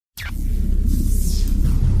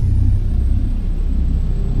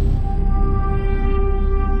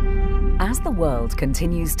the world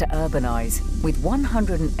continues to urbanize, with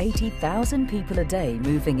 180,000 people a day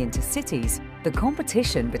moving into cities, the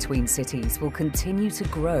competition between cities will continue to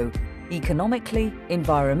grow economically,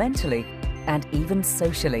 environmentally, and even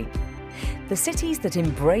socially. The cities that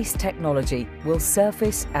embrace technology will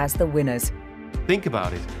surface as the winners. Think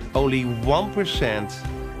about it. Only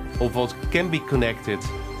 1% of what can be connected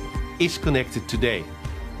is connected today.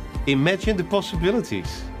 Imagine the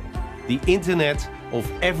possibilities. The Internet of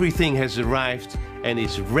everything has arrived and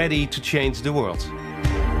is ready to change the world.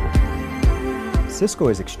 Cisco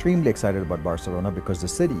is extremely excited about Barcelona because the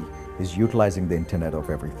city is utilizing the Internet of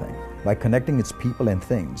everything. By connecting its people and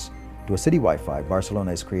things to a city Wi-Fi,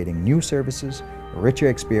 Barcelona is creating new services, richer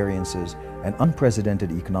experiences, and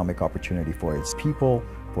unprecedented economic opportunity for its people,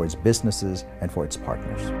 for its businesses, and for its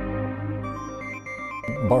partners.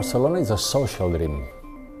 Barcelona is a social dream,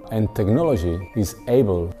 and technology is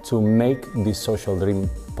able to make this social dream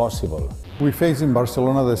possible. We face in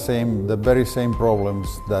Barcelona the very same problems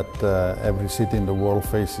that every city in the world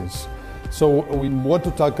faces. So we want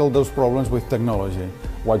to tackle those problems with technology.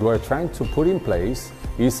 What we're trying to put in place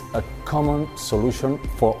is a common solution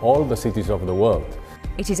for all the cities of the world.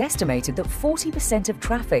 It is estimated that 40% of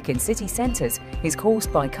traffic in city centres is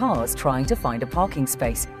caused by cars trying to find a parking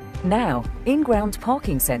space. Now, in-ground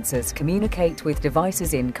parking sensors communicate with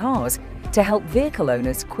devices in cars to help vehicle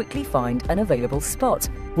owners quickly find an available spot.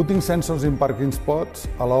 Putting sensors in parking spots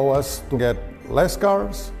allow us to get less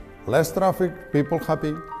cars, less traffic, people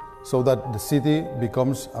happy, so that the city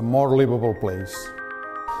becomes a more livable place.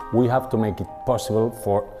 We have to make it possible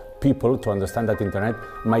for people to understand that Internet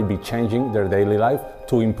might be changing their daily life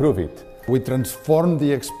to improve it. We transform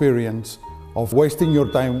the experience of wasting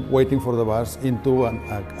your time waiting for the bus into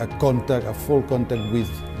a full contact with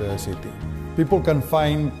the city. People can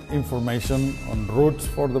find information on routes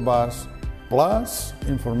for the bus, plus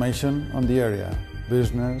information on the area,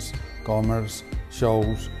 business, commerce,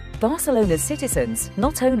 shows. Barcelona's citizens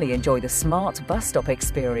not only enjoy the smart bus stop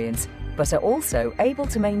experience, but are also able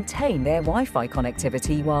to maintain their Wi-Fi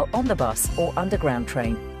connectivity while on the bus or underground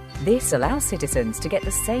train. This allows citizens to get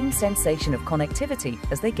the same sensation of connectivity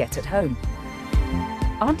as they get at home.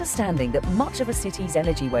 Understanding that much of a city's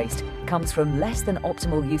energy waste comes from less than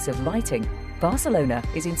optimal use of lighting, Barcelona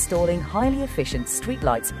is installing highly efficient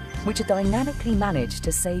streetlights which are dynamically managed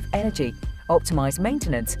to save energy, optimize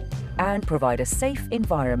maintenance, and provide a safe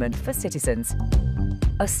environment for citizens.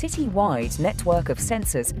 A city-wide network of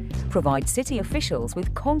sensors provides city officials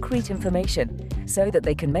with concrete information so that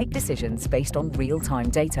they can make decisions based on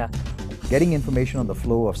real-time data. Getting information on the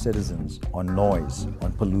flow of citizens, on noise,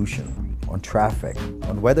 on pollution, on traffic,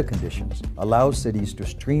 on weather conditions allows cities to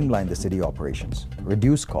streamline the city operations,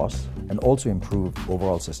 reduce costs, and also improve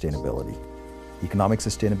overall sustainability. Economic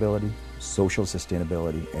sustainability, social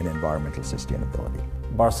sustainability, and environmental sustainability.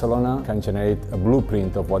 Barcelona can generate a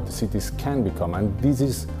blueprint of what the cities can become, and this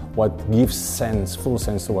is what gives sense, full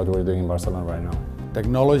sense to what we're doing in Barcelona right now.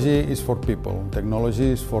 Technology is for people, technology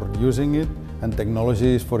is for using it, and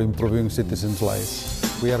technology is for improving citizens'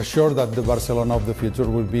 lives. We are sure that the Barcelona of the future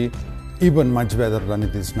will be even much better than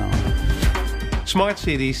it is now. Smart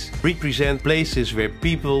cities represent places where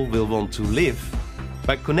people will want to live.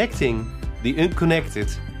 By connecting the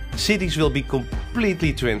unconnected, cities will be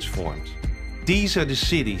completely transformed. These are the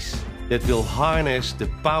cities that will harness the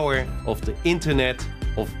power of the Internet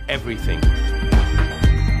of everything.